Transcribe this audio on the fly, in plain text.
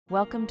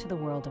Welcome to the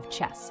world of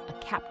chess, a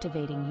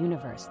captivating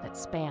universe that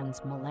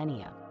spans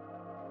millennia.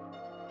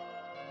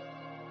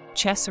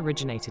 Chess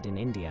originated in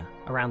India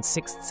around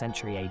 6th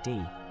century AD,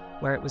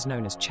 where it was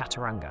known as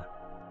Chaturanga.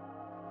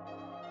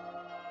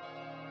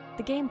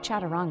 The game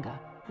Chaturanga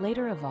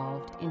later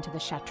evolved into the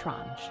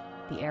Shatranj,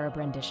 the Arab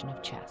rendition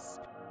of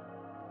chess.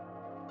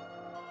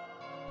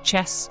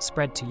 Chess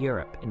spread to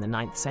Europe in the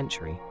 9th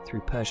century through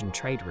Persian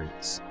trade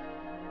routes.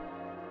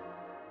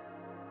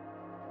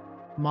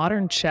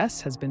 Modern chess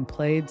has been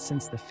played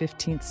since the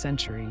 15th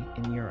century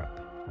in Europe.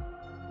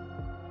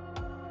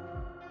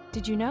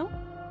 Did you know?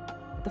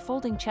 The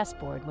folding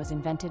chessboard was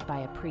invented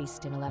by a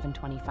priest in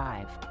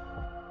 1125.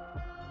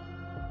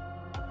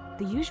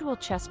 The usual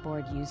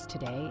chessboard used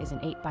today is an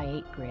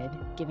 8x8 grid,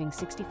 giving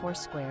 64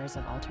 squares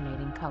of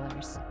alternating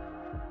colors.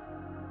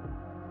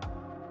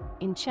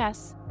 In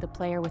chess, the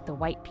player with the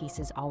white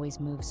pieces always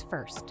moves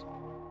first.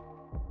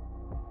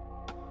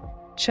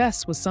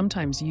 Chess was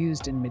sometimes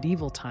used in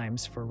medieval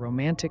times for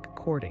romantic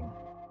courting.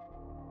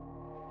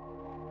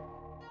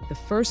 The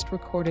first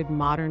recorded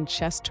modern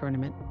chess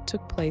tournament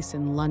took place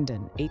in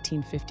London,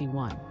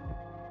 1851.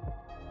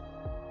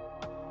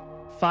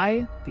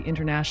 FI, the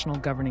international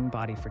governing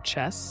body for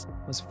chess,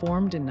 was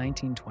formed in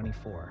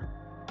 1924.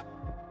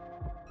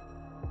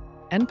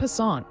 En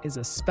passant is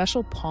a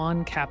special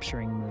pawn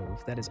capturing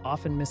move that is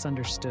often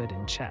misunderstood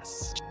in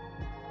chess.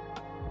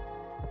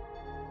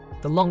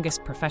 The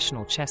longest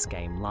professional chess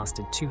game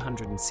lasted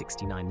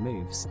 269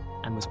 moves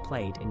and was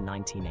played in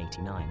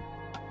 1989.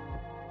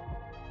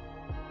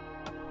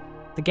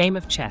 The game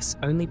of chess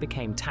only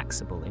became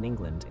taxable in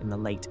England in the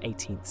late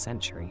 18th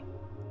century.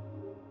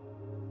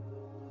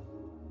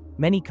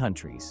 Many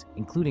countries,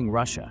 including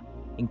Russia,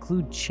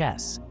 include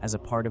chess as a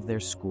part of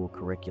their school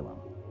curriculum.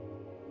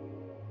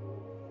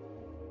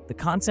 The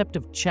concept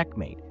of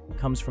checkmate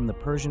comes from the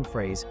Persian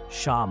phrase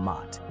Shah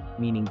Mat,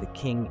 meaning the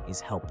king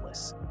is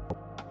helpless.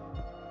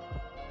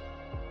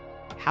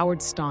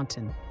 Howard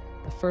Staunton,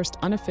 the first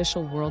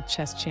unofficial world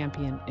chess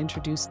champion,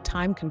 introduced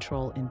time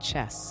control in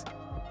chess.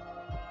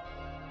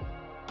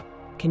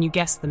 Can you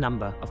guess the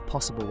number of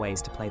possible ways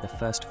to play the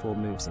first 4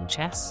 moves in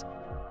chess?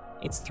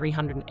 It's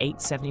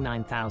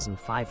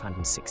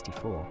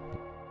 379,564.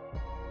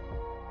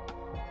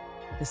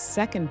 The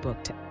second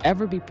book to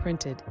ever be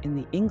printed in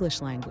the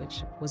English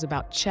language was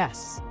about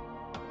chess.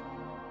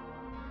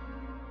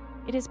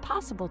 It is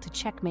possible to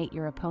checkmate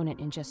your opponent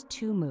in just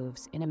 2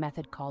 moves in a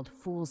method called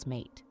fool's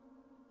mate.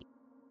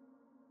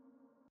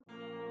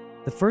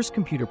 The first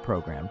computer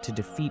program to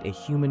defeat a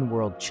human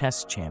world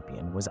chess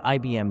champion was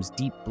IBM's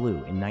Deep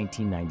Blue in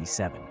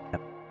 1997.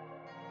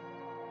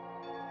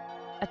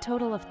 A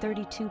total of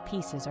 32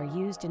 pieces are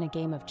used in a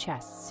game of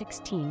chess,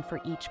 16 for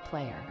each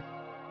player.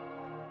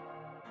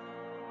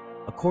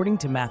 According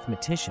to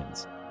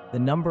mathematicians, the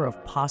number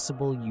of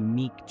possible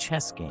unique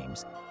chess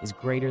games is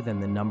greater than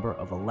the number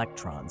of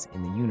electrons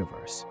in the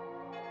universe.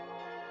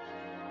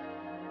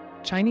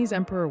 Chinese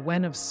Emperor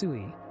Wen of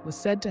Sui was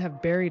said to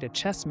have buried a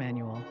chess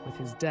manual with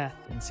his death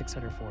in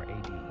 604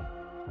 AD.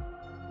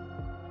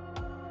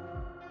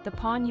 The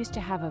pawn used to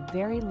have a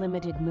very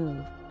limited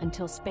move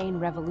until Spain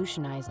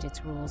revolutionized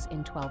its rules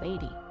in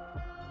 1280.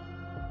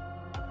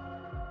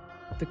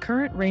 The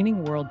current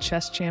reigning world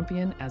chess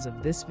champion as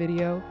of this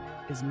video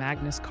is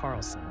Magnus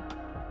Carlsen.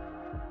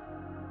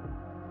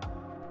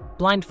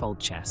 Blindfold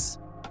chess,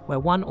 where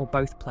one or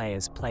both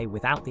players play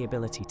without the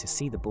ability to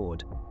see the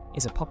board,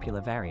 is a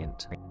popular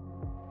variant.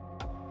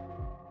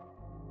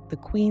 The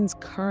Queen's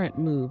current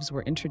moves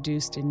were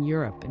introduced in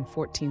Europe in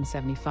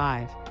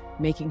 1475,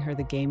 making her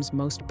the game's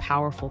most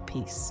powerful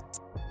piece.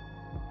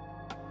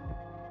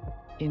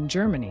 In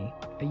Germany,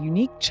 a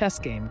unique chess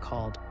game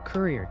called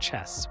courier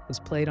chess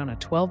was played on a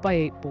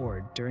 12x8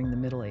 board during the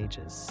Middle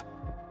Ages.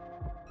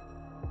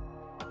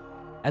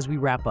 As we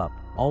wrap up,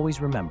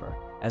 always remember,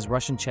 as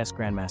Russian chess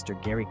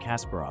grandmaster Garry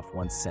Kasparov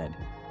once said,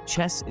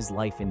 chess is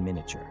life in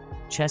miniature.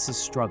 Chess is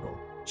struggle.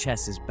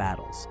 Chess is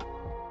battles.